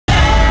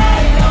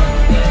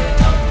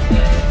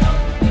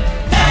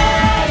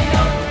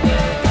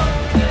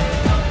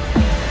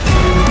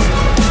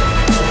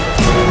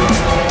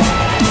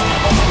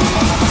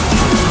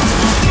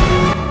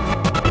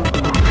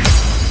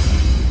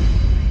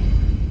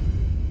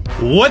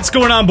What's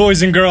going on,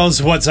 boys and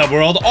girls? What's up,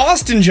 world?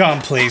 Austin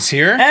John Plays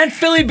here. And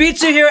Philly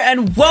Beats are here,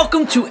 and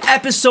welcome to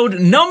episode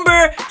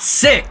number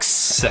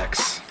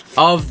 6.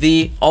 Of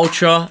the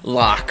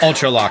ultraLOCKE.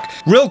 ultraLOCKE.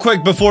 Real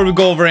quick, before we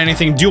go over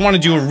anything, do want to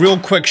do a real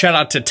quick shout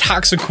out to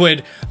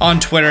Toxiquid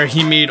on Twitter.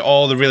 He made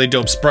all the really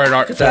dope sprite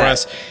art for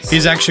us.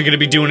 He's actually going to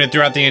be doing it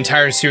throughout the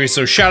entire series,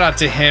 so shout out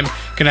to him.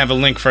 Gonna have a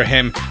link for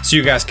him so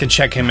you guys can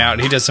check him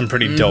out. He does some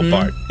pretty dope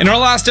art. In our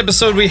last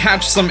episode, we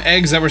hatched some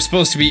eggs that were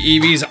supposed to be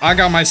EVs. I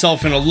got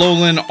myself an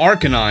Alolan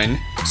Arcanine.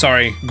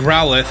 Sorry,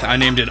 Growlithe. I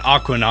named it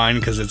Aquanine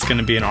because it's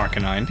gonna be an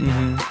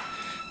Arcanine.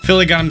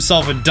 Philly got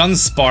himself a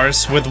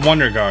Dunsparce with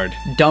Wonder Guard.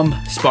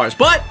 Dunsparce.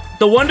 But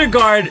the Wonder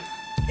Guard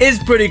is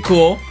pretty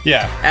cool.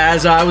 Yeah.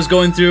 As I was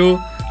going through,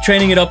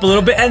 training it up a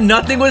little bit, and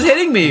nothing was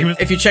hitting me.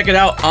 If you check it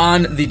out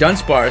on the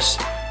Dunsparce,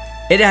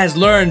 it has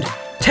learned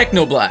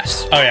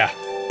Technoblast. Oh yeah.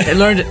 It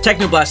learned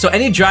Technoblast. So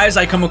any drives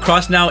I come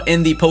across now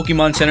in the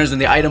Pokemon centers and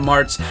the item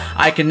marts,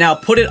 I can now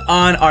put it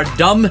on our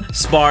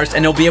Dunsparce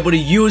and it'll be able to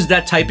use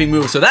that typing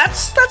move. So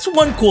that's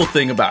one cool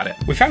thing about it.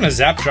 We found a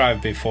Zap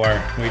drive before.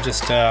 We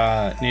just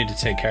need to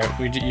take care of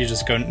it. You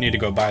just need to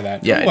go buy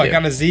that. Yeah, Ooh, I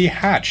got a Z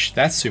Hatch.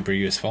 That's super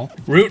useful.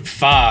 Route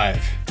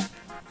 5.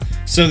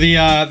 So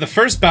the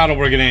first battle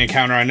we're gonna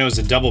encounter, I know, is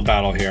a double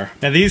battle here.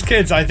 Now these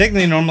kids, I think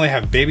they normally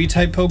have baby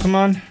type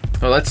Pokemon.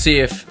 Well, let's see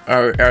if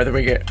are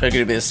they going to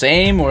be the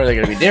same or are they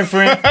going to be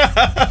different?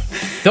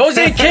 Those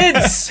ain't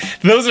kids.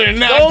 Those are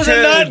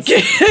not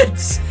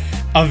kids.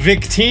 A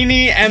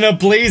Victini and a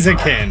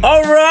Blaziken.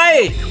 All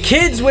right,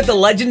 kids with a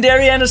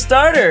legendary and a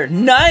starter.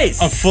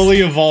 Nice. A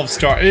fully evolved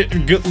star.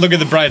 Look at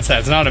the bright side.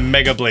 It's not a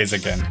Mega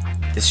Blaziken.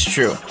 It's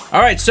true.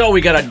 All right, so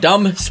we got a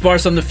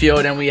Dunsparce on the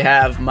field, and we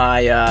have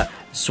my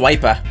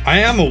Swiper. I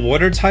am a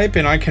water type,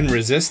 and I can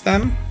resist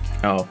them.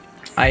 Oh,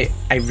 I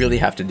really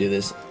have to do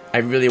this. I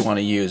really want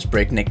to use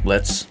Breakneck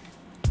Blitz.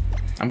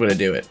 I'm gonna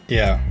do it.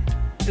 Yeah.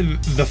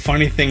 The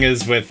funny thing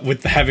is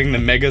with having the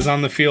Megas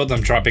on the field,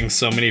 I'm dropping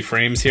so many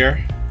frames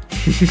here.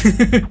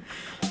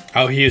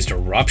 Oh, he used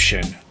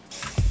Eruption.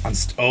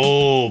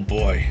 Oh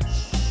boy.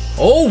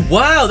 Oh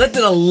wow, that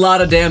did a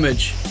lot of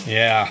damage.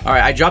 Yeah. All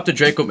right, I dropped a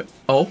Draco.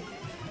 Oh.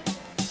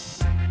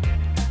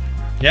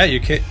 Yeah, you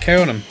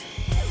KO'd him.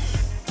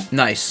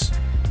 Nice.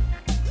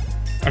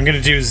 I'm gonna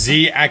do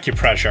Z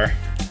Acupressure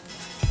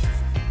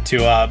to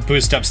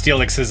boost up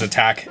Steelix's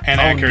attack and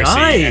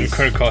accuracy and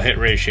critical hit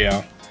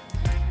ratio.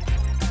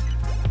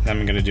 Then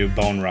I'm gonna do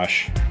Bone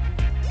Rush.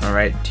 All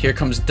right, here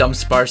comes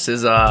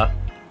Dunsparce's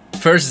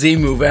first Z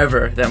move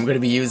ever that I'm gonna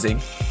be using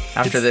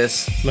after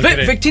this.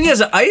 Victini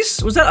has an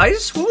ice? Was that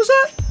ice? What was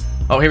that?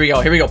 Oh, here we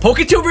go, here we go.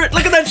 Poketuber,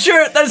 look at that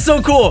shirt, that's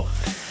so cool.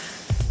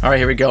 All right,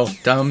 here we go.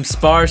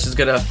 Dunsparce is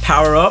gonna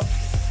power up.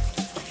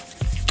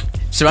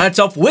 Surround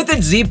itself with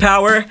its Z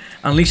power,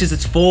 unleashes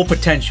its full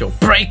potential.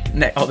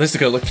 Breakneck. Oh, this is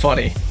gonna look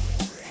funny.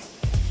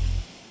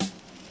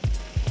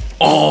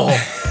 Oh!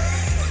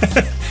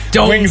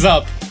 Wings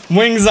up.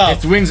 Wings up.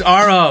 Its wings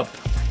are up.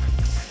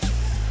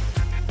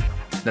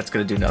 That's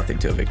gonna do nothing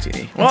to a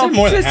Victini. Well,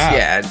 more than half.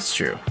 Yeah, it's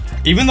true.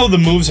 Even though the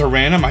moves are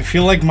random, I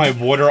feel like my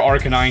Water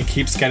Arcanine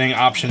keeps getting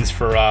options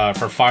for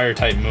fire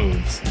type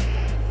moves.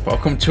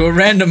 Welcome to a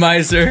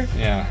randomizer.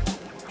 Yeah,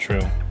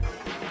 true.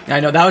 I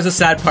know, that was a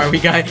sad part.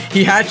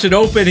 He hatched it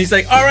open. He's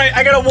like, all right,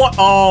 I gotta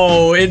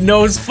oh, it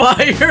knows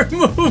fire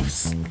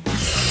moves.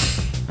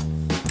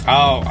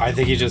 Oh, I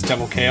think he just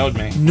double KO'd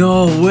me.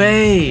 No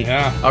way.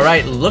 Yeah. All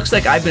right, looks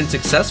like I've been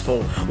successful.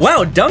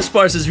 Wow,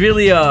 Dunsparce is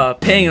really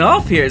paying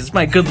off here. It's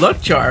my good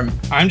luck charm.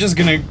 I'm just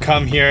gonna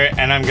come here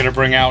and I'm gonna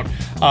bring out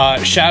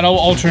Shadow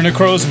Ultra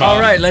Necrozma. All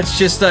right, let's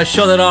just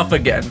show that off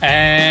again.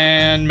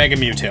 And Mega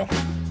Mewtwo.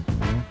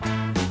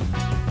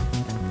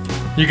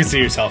 You can see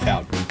yourself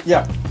out.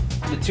 Yeah.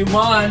 The 2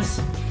 Mons.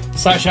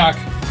 Psyshock,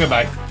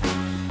 goodbye.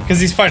 Because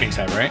he's fighting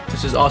type, right?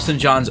 This is Austin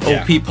John's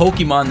OP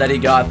Pokemon that he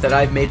got that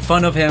I've made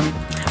fun of him.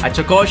 I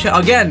took all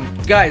again,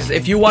 guys,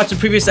 if you watch the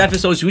previous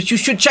episodes, which you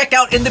should check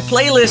out in the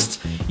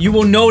playlist, you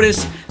will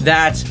notice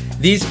that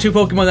these 2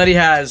 Pokemon that he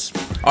has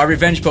are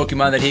revenge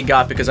Pokemon that he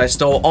got because I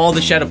stole all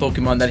the Shadow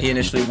Pokemon that he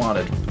initially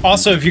wanted.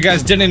 Also, if you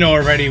guys didn't know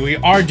already, we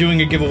are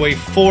doing a giveaway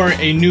for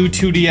a new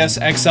 2DS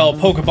XL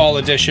Pokeball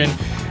edition.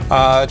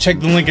 Check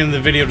the link in the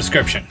video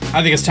description.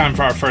 I think it's time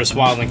for our first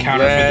wild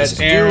encounter for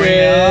this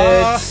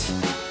area.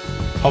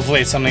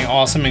 Hopefully it's something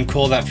awesome and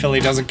cool that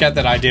Philly doesn't get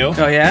that I do.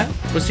 Oh yeah?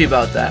 We'll see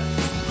about that.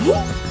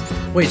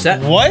 Wait, is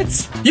that...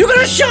 What? You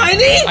got a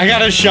shiny? I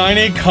got a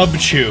shiny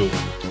Cubchoo.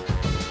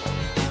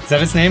 Is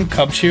that its name?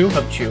 Cubchoo?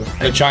 Cubchoo.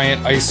 The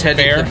giant ice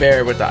bear? The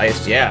bear with the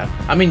ice, yeah.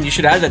 I mean, you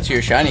should add that to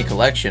your shiny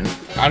collection.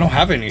 I don't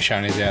have any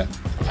shinies yet.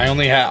 I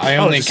only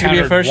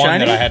encountered one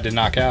that I had to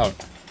knock out.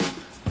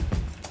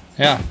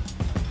 Yeah.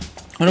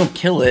 I don't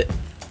kill it.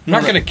 I'm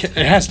not gonna kill it.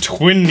 It has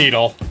Twin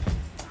Needle.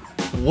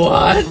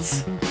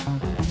 What?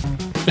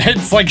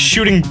 It's like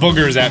shooting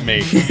boogers at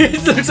me.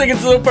 It looks like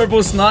it's a little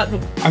purple snot.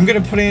 I'm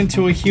gonna put it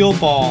into a heal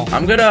ball.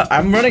 I'm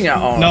running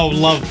out. Oh. No,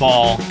 love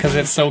ball, because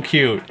it's so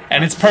cute.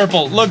 And it's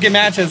purple. Look, it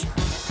matches.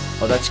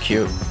 Oh, that's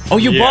cute. Oh,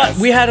 you bought,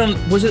 we had a,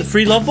 was it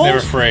free love balls? They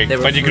were free,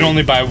 but you could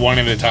only buy one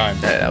at a time.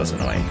 That was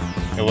annoying.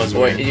 It It was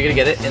Wait, weird. are you gonna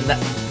get it in that?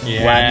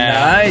 Yeah.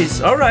 Wow,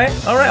 nice. All right.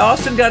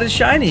 Austin got his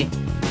shiny.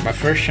 My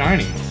first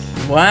shiny.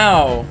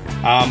 Wow.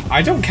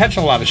 I don't catch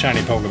a lot of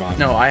shiny Pokemon.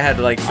 No, I had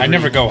like 3. I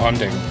never go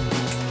hunting.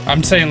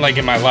 I'm saying like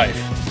in my life.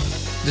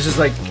 This is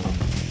like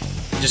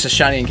just a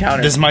shiny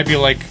encounter. This might be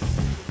like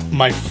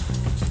my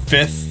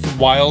 5th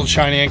wild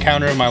shiny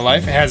encounter in my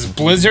life. It has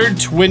Blizzard,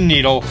 Twin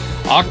Needle,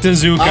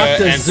 Octazooka,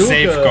 and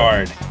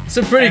Safeguard. It's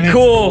a pretty and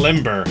cool. It's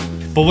Limber.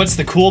 But what's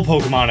the cool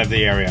Pokemon of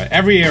the area?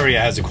 Every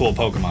area has a cool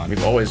Pokemon.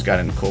 We've always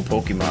gotten cool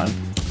Pokemon.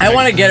 I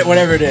want to get it,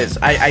 whatever it is.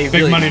 I big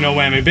really... money, no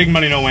whammy. Big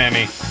money, no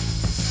whammy.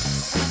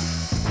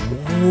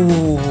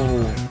 Ooh.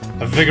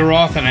 A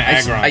Vigoroth and an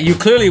Aggron. You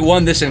clearly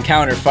won this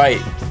encounter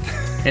fight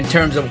in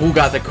terms of who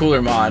got the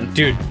cooler mon.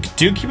 Dude,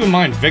 do keep in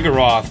mind,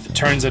 Vigoroth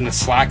turns into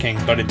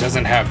Slacking, but it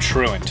doesn't have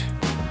Truant.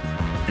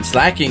 And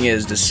Slacking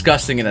is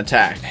disgusting in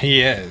attack.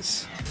 He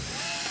is.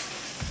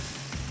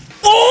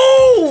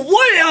 Oh,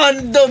 what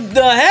on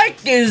the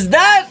heck is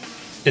that?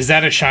 Is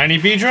that a shiny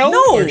Beedrill?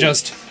 No. Or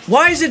just...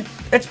 Why is it...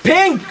 It's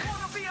pink.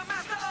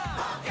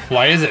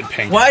 Why is it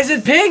pink? Why is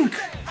it pink?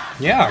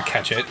 Yeah, I'll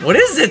catch it. What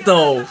is it,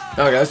 though?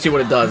 Okay, let's see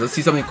what it does. Let's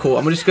see something cool.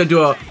 I'm just gonna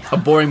do a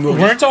boring move.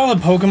 Weren't all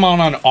the Pokemon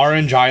on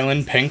Orange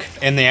Island pink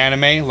in the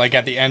anime? Like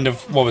at the end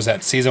of, what was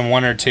that, season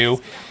 1 or 2?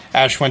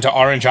 Ash went to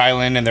Orange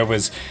Island and there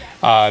was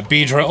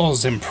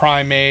Beedrills and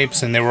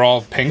Primeapes and they were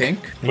all pink.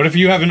 What if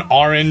you have an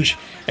Orange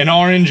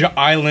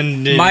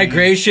Island...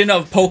 Migration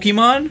of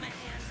Pokemon?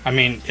 I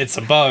mean, it's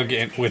a bug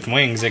with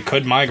wings. It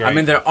could migrate. I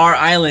mean, there are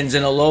islands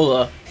in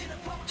Alola.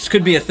 This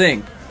could be a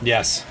thing.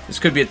 Yes. This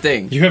could be a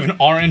thing. You have an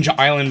Orange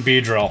Island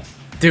Beedrill.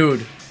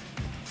 Dude.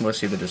 Let's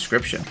see the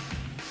description.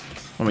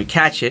 When we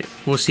catch it,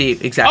 we'll see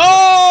exactly.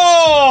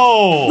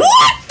 Oh!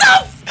 What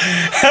the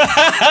a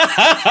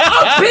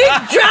pink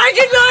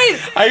Dragonite?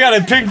 I got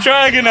a pink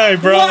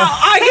Dragonite, bro. Wow,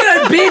 I get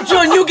a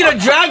Beedrill and you get a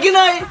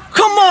Dragonite?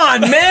 Come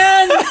on,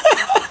 man!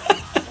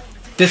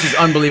 This is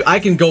unbelievable. I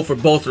can go for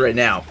both right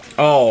now.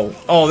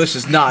 Oh, this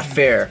is not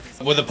fair.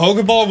 With a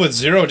Pokeball with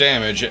 0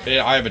 damage,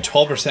 I have a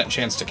 12%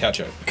 chance to catch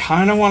it.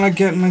 Kinda wanna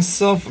get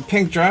myself a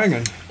pink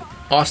dragon.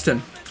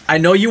 Austin, I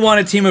know you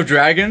want a team of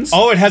dragons.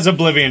 Oh, it has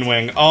Oblivion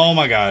Wing. Oh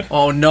my god.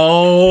 Oh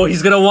no,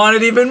 he's gonna want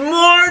it even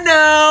more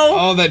now.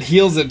 Oh, that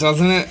heals it,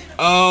 doesn't it?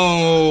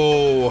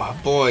 Oh,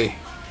 boy.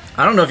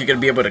 I don't know if you're gonna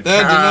be able to That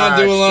did not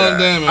do a lot of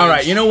damage.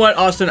 Alright, you know what,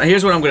 Austin?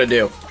 Here's what I'm gonna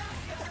do.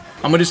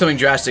 I'm gonna do something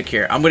drastic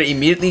here. I'm gonna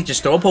immediately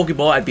just throw a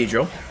Pokeball at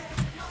Beedrill.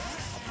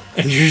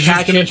 And you're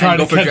just gonna try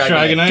to catch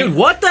Dragonite? Dude,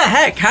 what the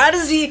heck? How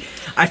does he...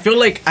 I feel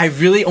like I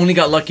really only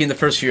got lucky in the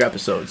first few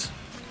episodes.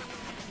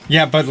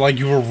 Yeah, but like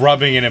you were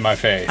rubbing it in my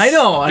face. I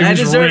know, and I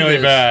deserve really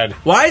this. bad.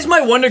 Why is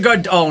my Wonder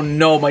Guard... Oh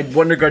no, my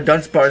Wonder Guard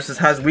Dunsparce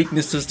has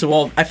weaknesses to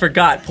all... I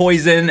forgot.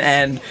 Poison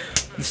and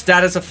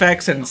status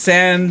effects and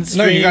sand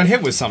stream. No, you got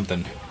hit with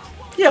something.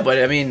 Yeah, but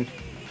I mean...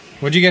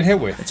 What'd you get hit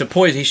with? It's a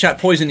poison. He shot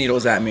poison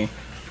needles at me.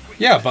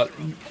 Yeah, but...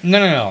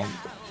 No.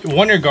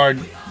 Wonder Guard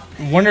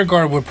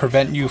would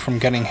prevent you from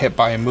getting hit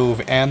by a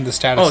move and the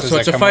statuses. Oh, so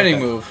it's a fighting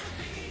move.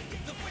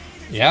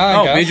 Yeah,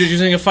 I guess. Beedrill's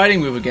using a fighting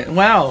move again.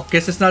 Wow,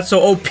 guess it's not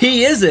so OP,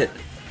 is it?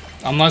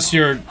 Unless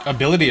your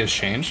ability has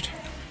changed.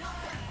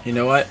 You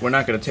know what? We're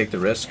not gonna take the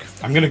risk.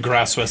 I'm gonna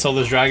Grass Whistle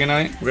this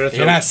Dragonite. We're gonna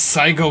throw it has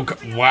Psycho...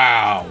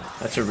 Wow.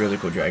 That's a really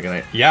cool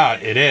Dragonite. Yeah,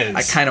 it is.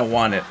 I kind of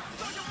want it.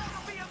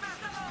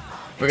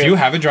 Do you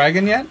have a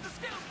dragon yet?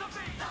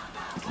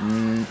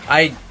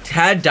 I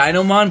had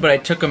Dynamon, but I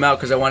took him out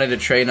because I wanted to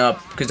train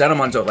up. Because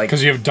Dynamon's like...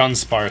 Because you have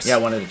Dunsparce. Yeah, I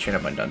wanted to train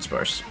up my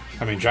Dunsparce.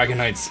 I mean,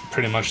 Dragonite's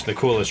pretty much the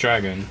coolest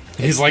dragon.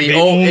 He's It's like the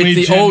only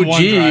it's the Gen OG,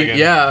 1 dragon.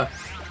 Yeah.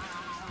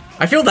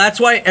 I feel that's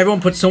why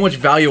everyone puts so much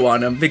value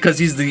on him, because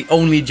he's the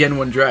only Gen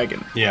 1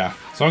 dragon. Yeah.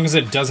 As long as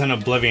it doesn't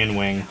Oblivion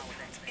Wing.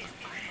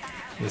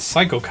 The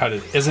Psycho Cut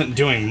isn't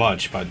doing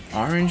much, but...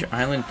 Orange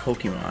Island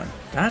Pokemon.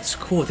 That's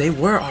cool. They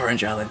were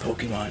Orange Island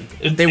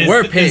Pokemon. They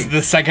were pink. Is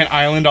the second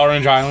island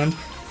Orange Island?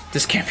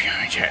 This can't be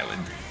Orange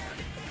Island.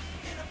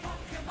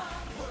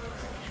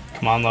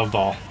 Come on, Love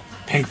Ball.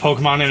 Pink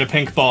Pokemon in a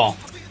pink ball.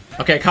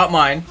 Okay, I caught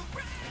mine.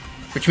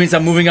 Which means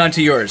I'm moving on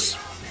to yours.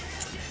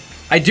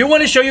 I do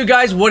want to show you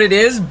guys what it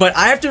is, but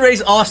I have to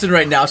raise Austin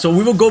right now, so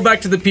we will go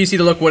back to the PC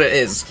to look what it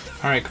is.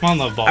 Alright, come on,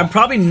 Love Ball. I'm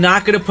probably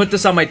not going to put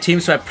this on my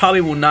team, so I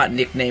probably will not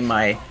nickname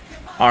my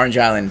Orange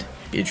Island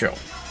Beedrill.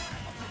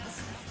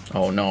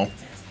 Oh, no.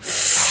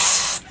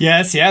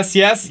 Yes, yes,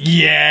 yes,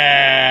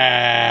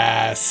 yes!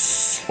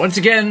 Once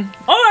again,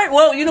 alright,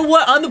 well, you know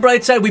what? On the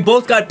bright side, we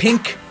both got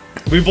pink.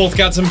 We both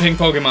got some pink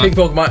Pokemon. Pink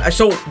Pokemon.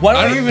 So, what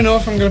I don't even know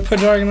if I'm going to put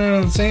Dragonite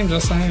on the same,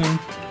 just saying.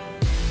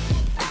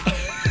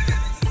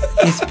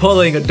 He's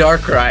pulling a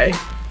Darkrai.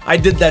 I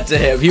did that to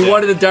him. He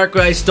wanted a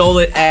Darkrai, I stole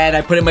it, and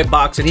I put it in my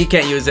box, and he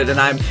can't use it,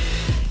 and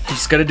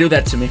he's gonna do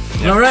that to me.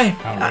 Yeah. Alright.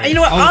 You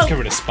know what? I'll just give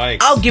it a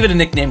Spike. I'll give it a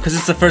nickname, because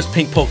it's the first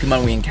pink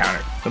Pokemon we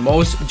encountered. The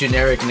most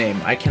generic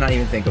name. I cannot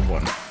even think of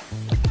one.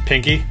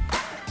 Pinky?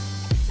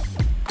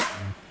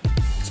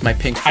 It's my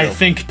pink I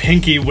think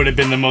Pinky would have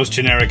been the most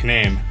generic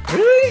name.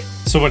 Really?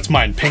 So what's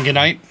mine?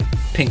 Pinkanite?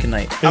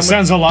 Pinkanite. It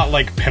sounds a lot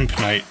like Pimp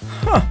Knight.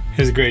 Huh.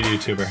 He's a great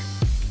YouTuber.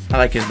 I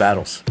like his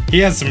battles. He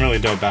has some really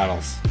dope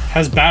battles.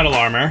 Has battle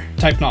armor.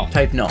 Type null.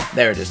 Type no.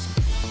 There it is.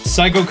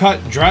 Psycho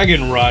Cut,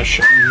 Dragon Rush,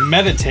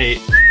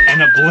 Meditate,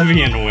 and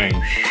Oblivion Wing.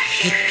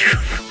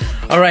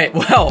 Alright,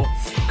 well,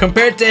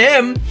 compared to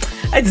him,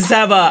 I just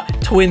have a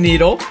Twin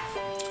Needle.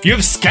 You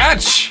have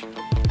Sketch!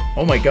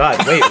 Oh my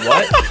god, wait,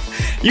 what?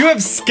 You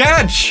have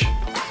Sketch!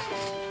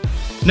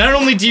 Not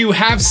only do you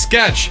have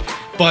Sketch,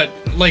 but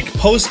like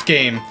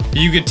post-game,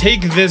 you could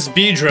take this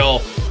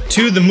Beedrill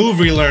to the move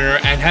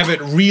relearner and have it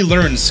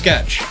relearn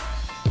Sketch.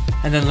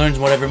 And then learns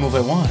whatever move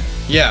I want.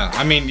 Yeah,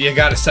 I mean, you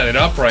gotta set it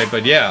up right,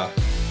 but yeah.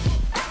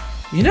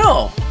 You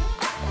know,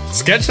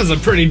 Sketch is a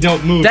pretty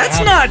dope move. that's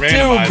not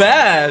too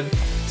bad.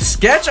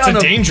 Sketch on a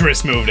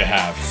dangerous move to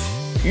have.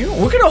 You know,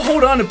 we're gonna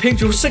hold on to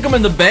Pink. We'll stick him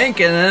in the bank,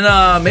 and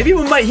then maybe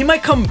he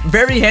might come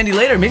very handy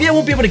later. Maybe I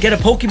won't be able to get a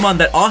Pokemon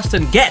that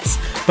Austin gets,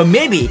 but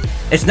maybe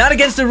it's not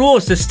against the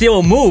rules to steal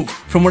a move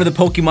from one of the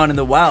Pokemon in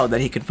the wild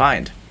that he can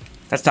find.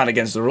 That's not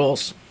against the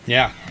rules.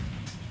 Yeah.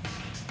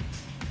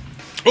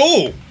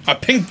 Oh, a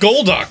pink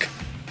Golduck.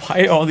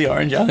 Why are all the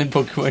Orange Island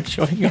Pokemon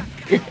showing up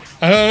here?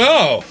 I don't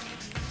know.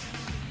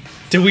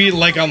 Did we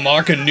like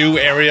unlock a new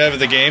area of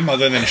the game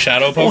other than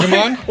Shadow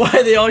Pokemon? Why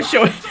are they all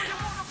showing?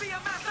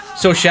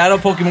 So Shadow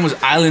Pokemon was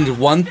Island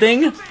 1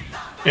 thing?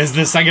 Is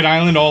the second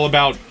island all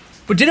about...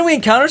 But didn't we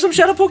encounter some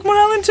Shadow Pokemon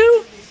Island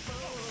too?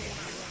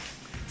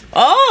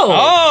 Oh!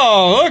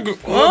 Oh, look!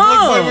 Looks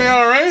like we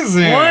got a race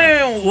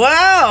here.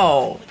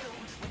 Wow!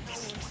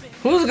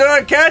 Who's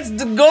gonna catch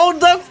the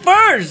Golduck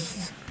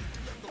first?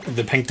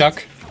 The pink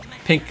duck?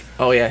 Pink.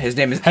 Oh yeah, his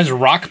name is... Has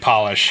rock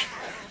polish.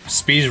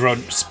 Speed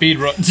road.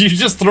 Do you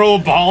just throw a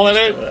ball at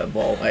it? A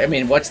ball. I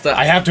mean, what's the...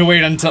 I have to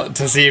wait until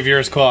to see if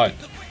yours caught.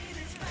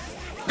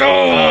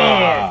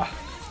 Oh!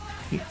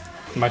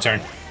 My turn.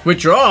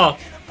 Withdraw?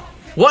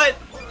 What?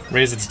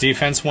 Raise its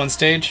defense 1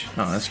 stage.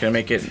 Oh, that's gonna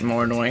make it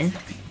more annoying.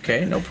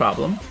 Okay, no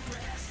problem.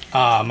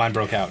 Mine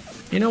broke out.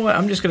 You know what?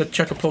 I'm just gonna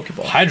check a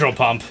Pokeball. Hydro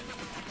Pump.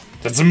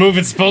 That's a move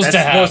it's supposed to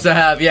have. Supposed to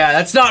have, yeah.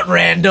 That's not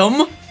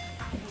random.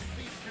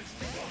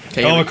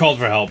 Okay, it called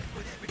for help.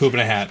 Poop in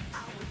a hat.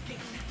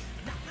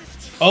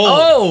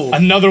 Oh!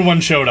 Another one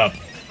showed up.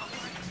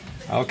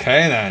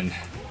 Okay then.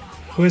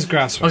 Who is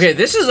Grass? Okay,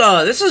 this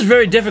is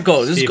very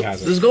difficult. This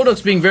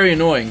Golduck's being very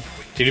annoying.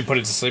 Did you put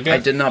it to sleep yet? I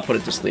did not put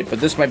it to sleep, but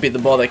this might be the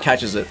ball that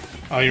catches it.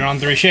 Oh, you're on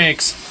 3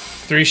 shakes.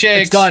 3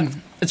 shakes. It's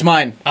done. It's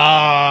mine.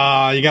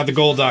 You got the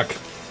Golduck.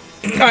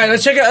 All right,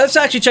 let's check out. Let's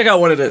actually check out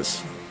what it is.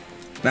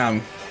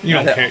 You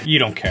don't care. You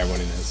don't care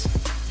what it is.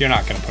 You're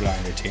not gonna put it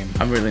on your team.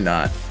 I'm really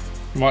not.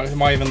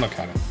 Why even look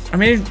at it? I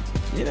mean,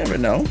 you never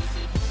know.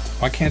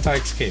 Why can't I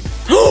escape?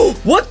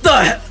 What the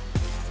heck?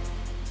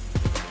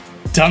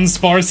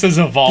 Dunsparce has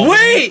evolved.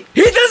 Wait!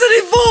 He doesn't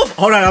evolve!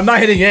 Hold on, I'm not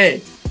hitting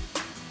A.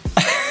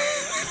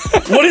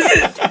 What is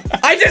it?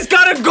 I just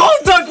got a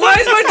Golduck! Why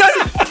is my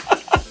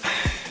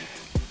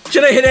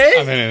Should I hit A?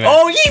 I'm hitting A.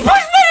 Oh, he pushed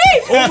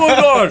me! Oh my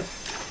god!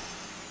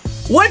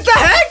 What the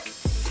heck?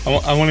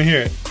 I want to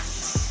hear it.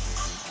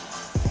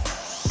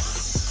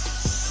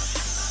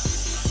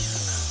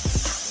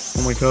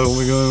 Oh my god, oh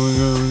my god, oh my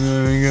god, oh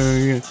my god, oh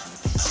my god.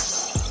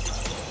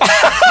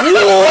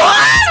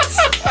 What?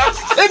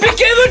 It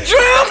became a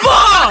Drampa!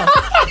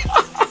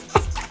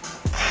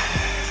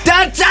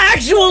 That's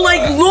actual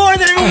like lore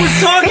that everyone was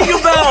talking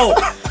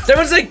about. There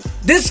was like,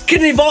 this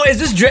can evolve. Is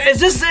this?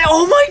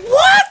 Oh my,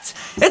 what?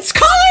 It's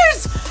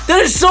colors.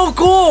 That is so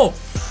cool.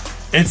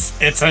 It's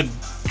a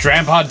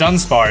Drampa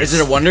Dunsparce. Is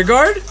it a Wonder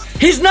Guard?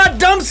 He's not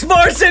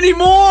Dunsparce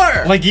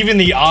anymore. Like even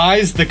the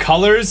eyes, the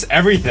colors,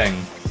 everything.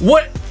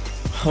 What?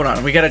 Hold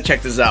on, we gotta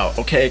check this out,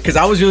 okay? Because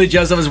I was really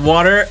jealous of his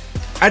water.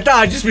 I thought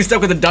I'd just be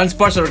stuck with a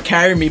Dunsparce that would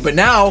carry me, but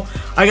now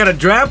I got a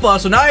Drampa,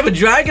 so now I have a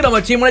dragon on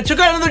my team. When I took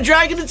out another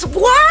dragon, it's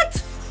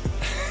what?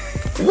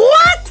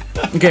 What?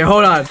 Okay,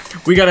 hold on.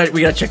 We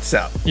gotta check this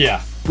out.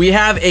 Yeah. We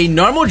have a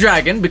normal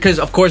dragon because,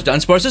 of course,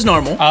 Dunsparce is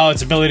normal. Oh,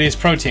 its ability is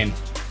protein.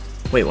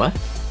 Wait, what?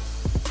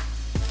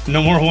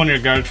 No more Wonder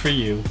Guard for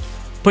you.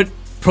 But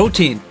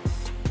protein.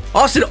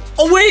 Austin.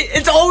 Oh wait,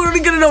 it's only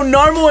gonna know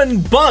normal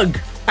and bug.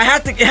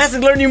 It has to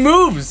learn new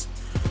moves.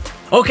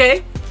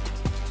 Okay.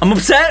 I'm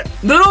upset.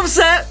 A little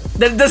upset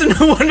that it doesn't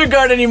know Wonder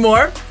Guard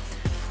anymore.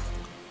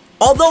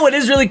 Although it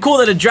is really cool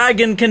that a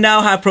dragon can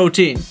now have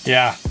protein.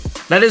 Yeah.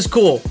 That is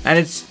cool. And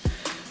it's...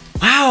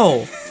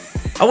 Wow.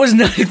 I was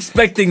not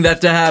expecting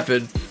that to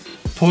happen.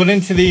 Pull it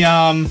into the,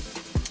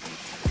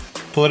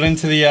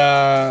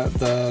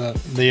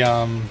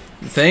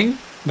 Thing?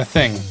 The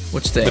thing.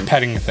 Which thing? The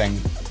petting thing.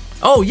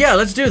 Oh, yeah,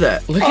 let's do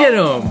that. Look at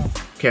him.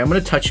 Okay, I'm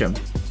gonna touch him.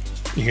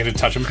 You gonna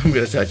touch him? I'm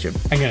gonna touch him.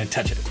 I'm gonna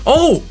touch it.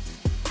 Oh!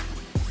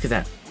 Look at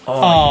that.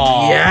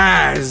 Oh,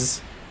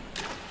 yes!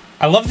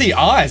 I love the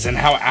eyes and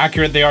how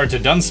accurate they are to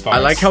Dunsparce. I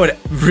like how it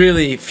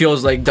really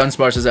feels like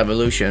Dunsparce's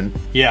evolution.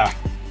 Yeah.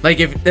 Like,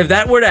 if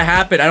that were to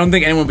happen, I don't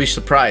think anyone would be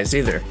surprised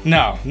either.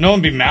 No one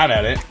would be mad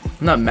at it.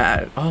 I'm not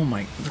mad. Oh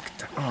my, look at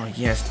that. Oh,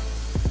 yes.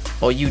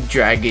 Oh, you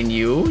dragon,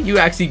 you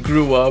actually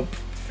grew up.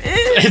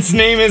 Its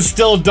name is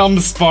still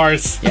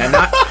Dunsparce.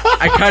 Yeah,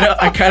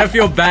 I kind of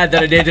feel bad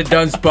that I named it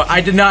Dunsparce. I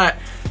did not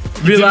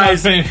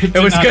realized Did not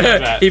it was know gonna.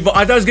 that. I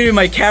thought it was gonna be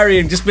my carry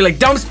and just be like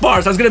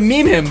Dunsparce. I was gonna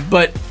meme him,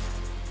 but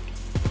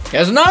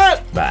guess not.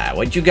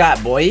 What you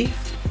got, boy?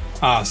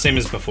 Same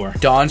as before.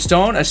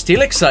 Dawnstone, a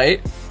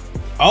Steelixite,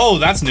 Oh,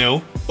 that's new.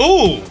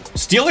 Ooh,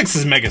 Steelix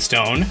is Mega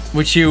Stone.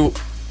 which you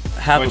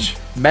have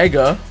a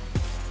Mega.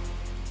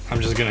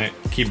 I'm just gonna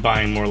keep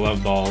buying more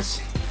love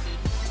balls.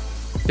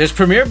 There's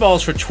Premier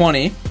Balls for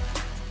 20.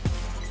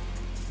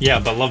 Yeah,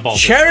 but love balls.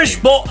 Cherish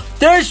Ball.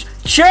 There's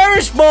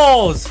Cherish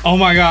Balls. Oh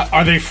my god,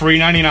 are they free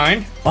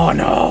 99? Oh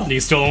no. You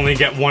still only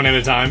get one at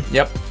a time.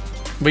 Yep.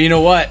 But you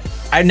know what?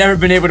 I've never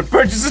been able to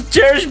purchase a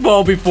Cherish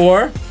Ball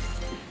before.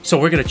 So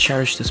we're gonna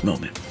cherish this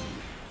moment.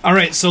 All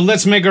right, so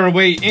let's make our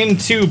way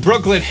into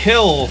Brooklet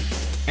Hill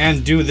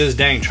and do this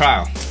dang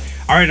trial.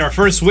 All right, our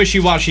first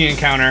wishy-washy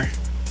encounter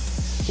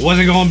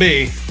wasn't gonna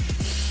be.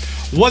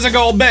 Is it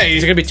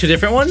gonna be two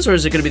different ones, or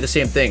is it gonna be the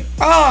same thing?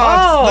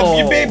 Oh,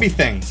 your baby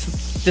thing.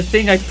 The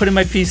thing I put in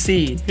my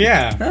PC.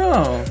 Yeah.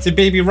 Oh. It's a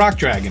baby rock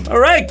dragon. All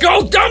right,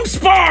 go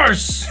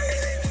Dunsparce!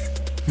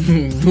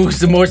 Who's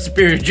the more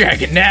superior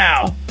dragon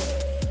now?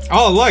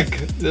 Oh, look.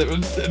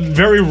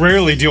 Very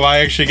rarely do I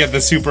actually get the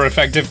super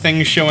effective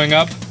things showing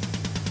up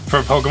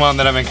for Pokemon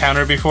that I've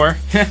encountered before.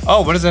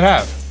 Oh, what does it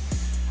have?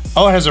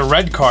 Oh, it has a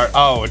red card.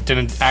 Oh, it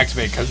didn't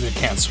activate because it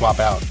can't swap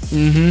out.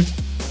 Mm-hmm.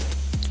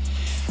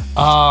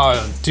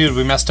 Oh, dude,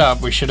 we messed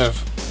up. We should have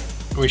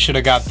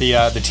got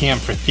the TM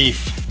for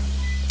Thief.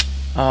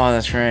 Oh,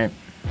 that's right.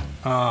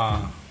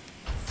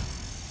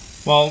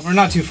 Well, we're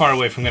not too far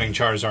away from getting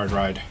Charizard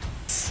Ride.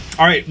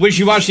 All right,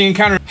 wishy-washy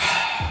encounter.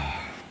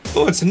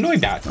 Oh, it's a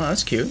Noibat. Oh,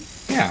 that's cute.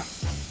 Yeah.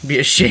 Be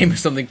a shame if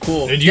something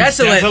cool.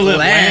 Desolate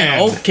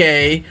Land.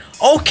 Okay.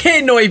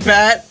 Okay,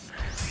 Noibat.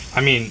 I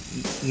mean,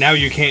 now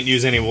you can't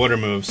use any water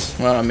moves.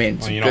 Well, I mean,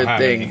 it's a good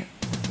thing.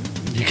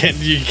 You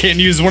can't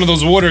use one of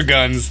those water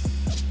guns.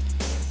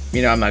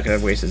 You know, I'm not gonna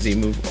waste a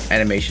Z-move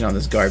animation on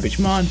this garbage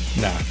mon.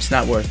 Nah. It's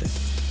not worth it.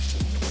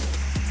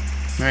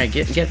 Alright,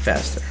 get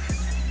faster.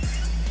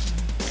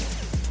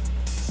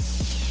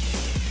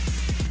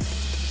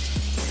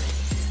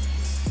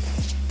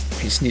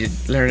 I just need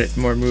to learn it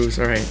more moves,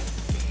 alright.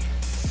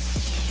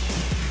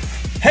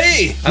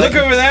 Hey, look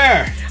over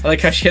there. I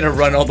like how she had to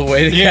run all the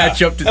way to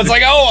catch up to It's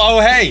like,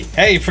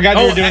 hey, forgot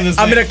you were doing this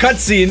I'm thing. in a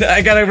cutscene.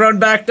 I gotta run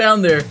back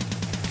down there.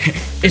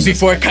 It's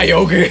before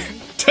Kyogre.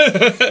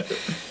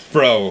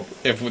 Bro,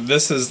 if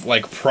this is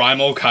like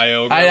Primal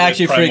Kyogre, I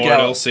actually freak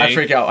out. LC, I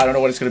freak out. I don't know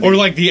what it's gonna be. or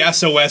like the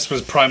SOS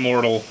was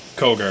Primordial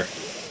Koger.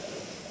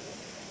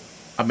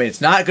 I mean,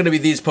 it's not gonna be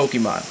these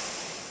Pokemon.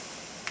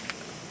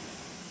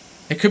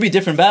 It could be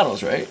different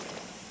battles, right?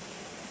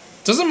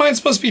 Doesn't mine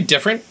supposed to be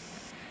different?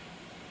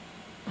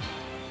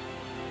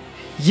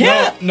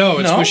 Yeah. No,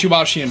 it's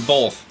wishy-washy in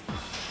both.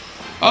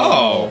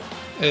 Oh,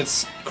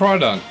 it's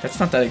Crawdon.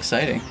 That's not that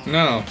exciting.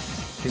 No.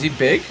 Is he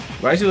big?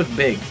 Why does he look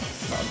big?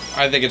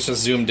 I think it's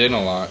just zoomed in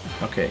a lot.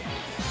 Okay.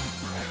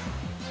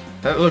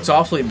 That looks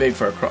awfully big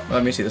for a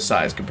Let me see the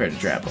size compared to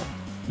Drample.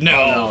 No.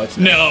 Oh, no, it's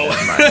not. No.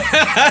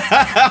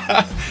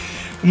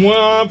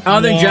 I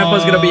don't think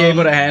Drampa's gonna be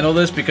able to handle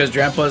this because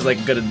Drampa's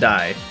like gonna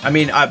die. I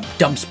mean,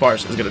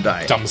 Dunsparce is gonna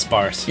die.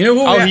 Dunsparce. You know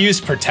who? He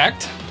used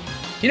Protect?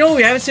 You know who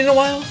we haven't seen in a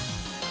while?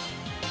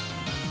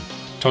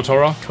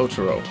 Totoro?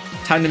 Totoro.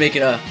 Time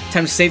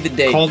to save the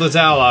day. Called his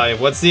ally.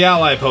 What's the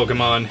ally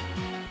Pokemon?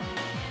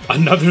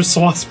 Another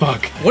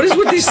Swasbuck. What is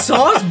with these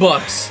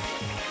Sawsbucks?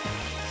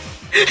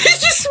 He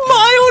just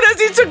smiled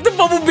as he took the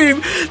Bubble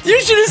Beam.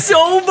 You should have said,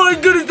 oh my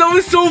goodness, that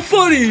was so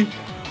funny.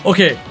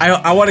 Okay,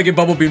 I want to get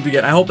Bubble Beamed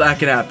again. I hope that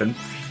can happen.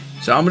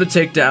 So I'm going to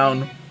take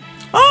down...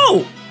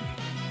 Oh!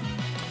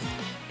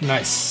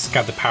 Nice.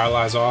 Got the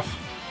Paralyze off.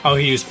 Oh,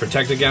 he used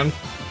Protect again.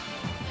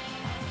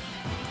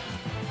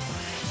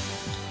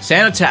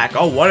 Sand Attack.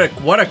 Oh, what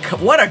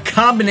a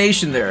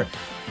combination there.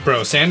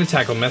 Bro, Sand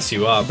Attack will mess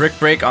you up. Brick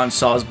Break on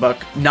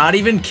Sawsbuck. Not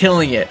even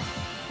killing it.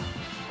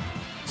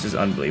 This is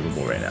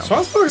unbelievable right now.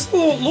 Swasbuck's a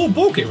little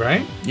bulky,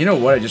 right? You know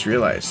what I just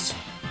realized?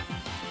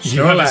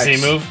 You have a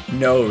Z-move?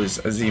 Knows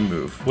a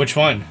Z-move. Which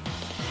one?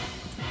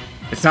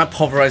 It's not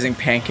Pulverizing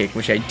Pancake,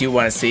 which I do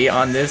want to see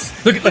on this.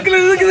 Look at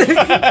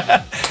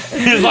it.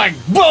 He's like,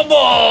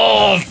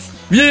 Bubbles!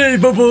 Yay,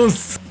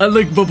 Bubbles! I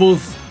like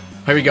Bubbles.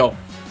 Here we go.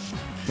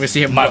 We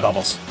see him. My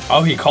Bubbles.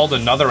 Oh, he called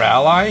another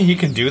ally? He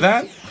can do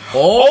that?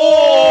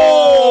 Oh!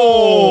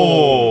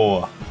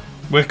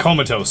 With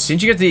Comatose.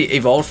 Didn't you get the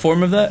evolved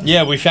form of that?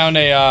 Yeah, we found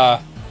a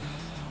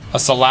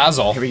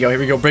Salazzle. Here we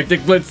go.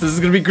 Breakneck Blitz. This is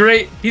gonna be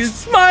great. He's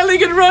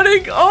smiling and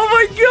running. Oh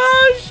my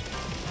gosh!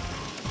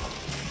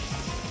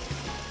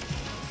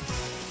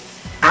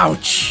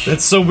 Ouch!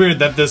 It's so weird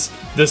that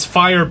this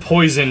fire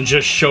poison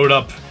just showed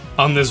up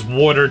on this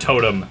water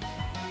totem.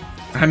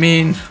 I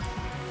mean,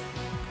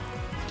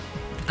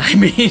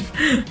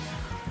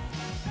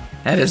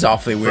 that is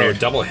awfully weird. Bro,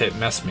 double hit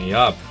messed me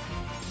up.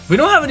 We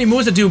don't have any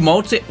moves that do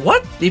multi.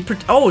 What?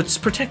 Oh, it's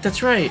Protect.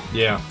 That's right.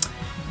 Yeah.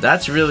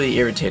 That's really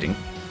irritating.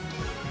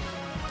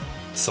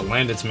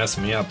 Salandit's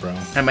messing me up, bro.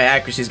 And my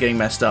accuracy's getting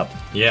messed up.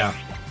 Yeah.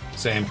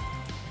 Same.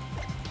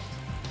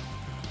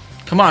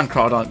 Come on,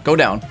 Crawdon. Go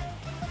down.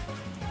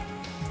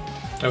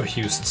 Oh,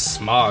 he used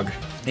Smog.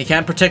 He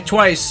can't protect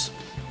twice.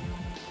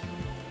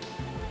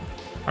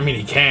 I mean,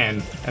 he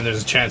can, and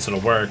there's a chance it'll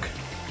work.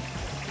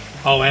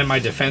 Oh, and my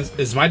defense...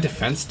 Is my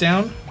defense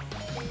down?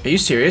 Are you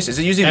serious? Is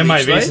it using and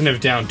Leech my Life? evasive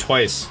down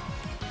twice.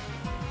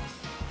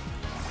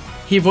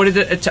 He avoided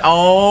it.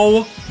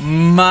 Oh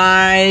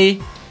my...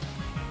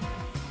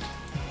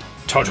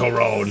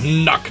 Totoro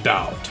knocked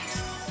out.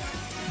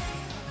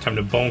 Time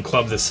to Bone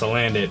Club the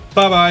Salandit.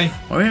 Bye-bye.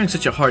 Why are we having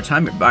such a hard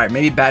time? Alright,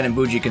 maybe Bad and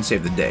Bougie can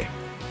save the day.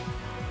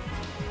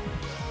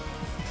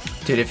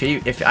 Dude,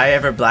 if I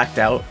ever blacked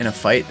out in a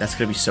fight, that's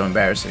gonna be so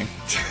embarrassing.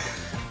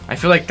 I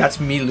feel like that's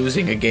me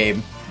losing a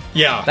game.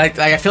 Yeah. Like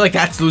I feel like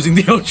that's losing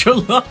the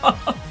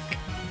ultraLOCKE.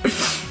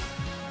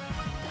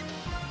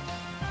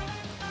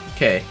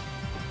 Okay.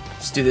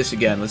 Let's do this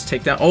again. Let's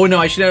take down... Oh no,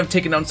 I should have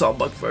taken down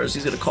Saltbug first.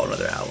 He's gonna call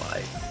another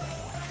ally.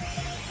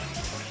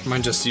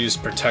 Mine just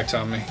used Protect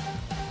on me.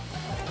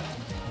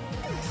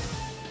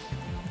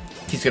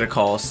 He's gonna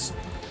call us.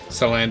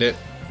 Salandit.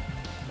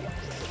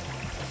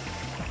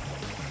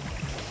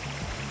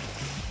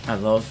 I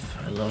love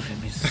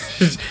him.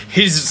 He's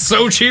He's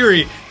so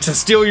cheery to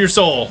steal your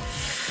soul.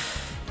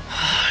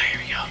 Here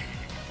we go.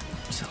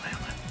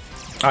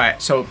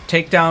 Alright, so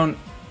take down...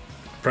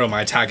 Bro,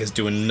 my attack is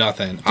doing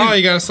nothing. Dude, oh,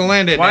 you got a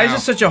Salandit Why now.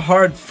 is it such a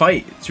hard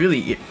fight? It's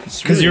really...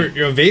 Because your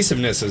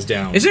evasiveness is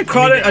down. Isn't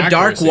Crawdad a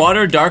dark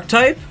water, dark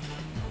type?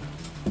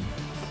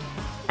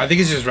 I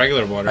think it's just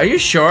regular water. Are you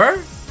sure?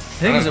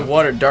 I think he's a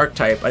water, dark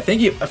type. I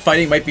think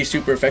fighting might be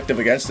super effective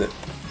against it.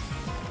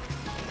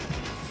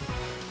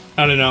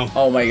 I don't know.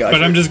 Oh my gosh.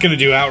 But I'm just going to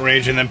do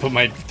Outrage and then put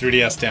my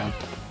 3DS down.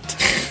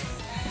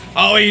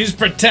 Oh, he used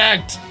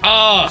Protect.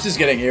 Oh. This is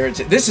getting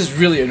irritating. This is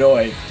really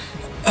annoying.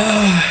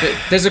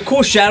 There's a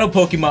cool shadow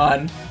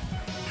Pokemon.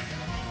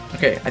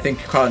 Okay, I think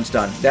Crawdad's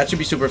done. That should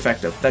be super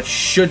effective. That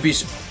should be...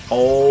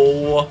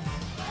 Oh.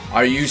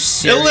 Are you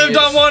serious? It lived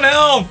on 1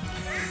 health.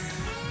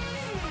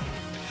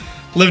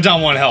 Lived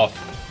on 1 health.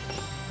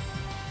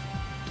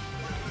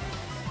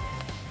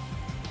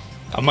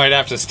 I might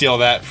have to steal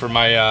that for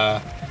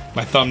my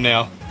my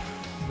thumbnail.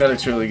 That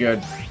looks really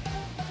good.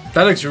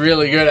 That looks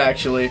really good,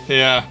 actually.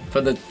 Yeah.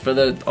 For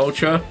the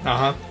Ultra.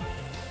 Uh-huh.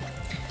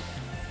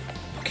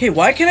 Okay,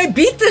 why can't I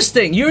beat this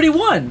thing? You already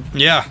won.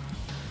 Yeah.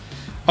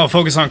 Oh,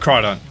 focus on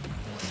Crawdad.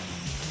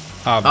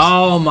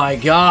 Oh my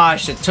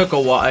gosh, it took a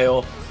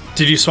while.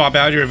 Did you swap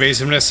out? Your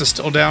evasiveness is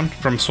still down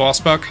from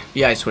Swasbuck?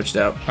 Yeah, I switched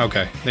out.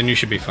 Okay, then you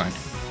should be fine.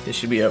 This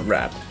should be a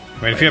wrap.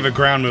 I mean, if you have a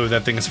ground move,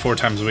 that thing is 4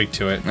 times weak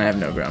to it. I have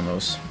no ground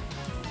moves.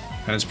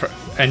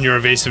 And your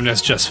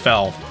evasiveness just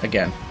fell.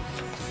 Again.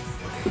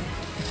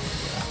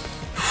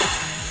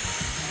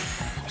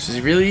 This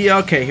is really...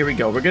 Okay, here we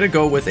go. We're gonna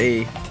go with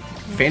a...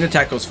 Feint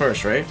Attack goes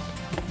first, right?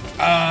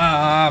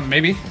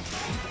 Maybe.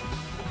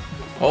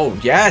 Oh,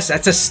 yes,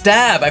 that's a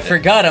stab. I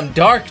forgot, I'm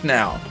dark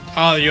now.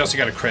 Oh, you also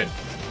got a crit.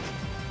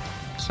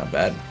 It's not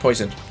bad.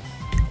 Poisoned.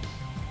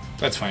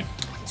 That's fine.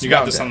 You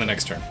got this on the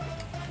next turn.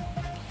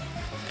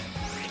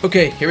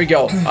 Okay, here we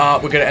go.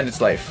 We're gonna end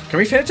its life. Can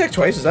we Feint Attack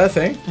twice? Is that a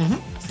thing?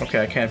 Mm-hmm.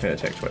 Okay, I can Feint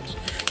Attack twice.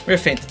 We're gonna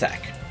Feint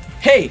Attack.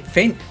 Hey,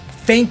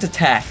 Feint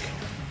Attack.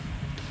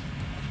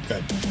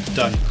 Good.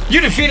 Done.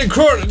 You defeated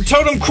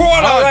Totem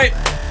Crawdad! Alright,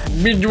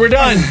 we're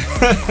done.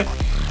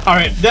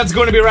 Alright, that's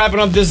going to be wrapping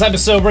up this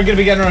episode. We're going to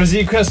be getting our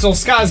Z Crystal.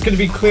 Sky's going to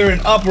be clearing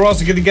up. We're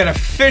also going to get a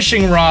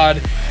fishing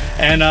rod.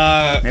 And,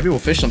 maybe we'll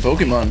fish some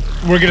Pokemon.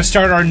 We're going to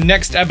start our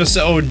next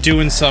episode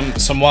doing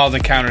some wild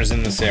encounters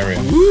in this area.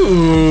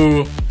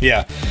 Ooh.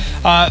 Yeah.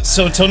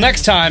 So, till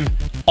next time,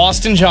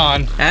 Austin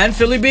John. And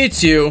Philly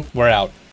Beats You. We're out.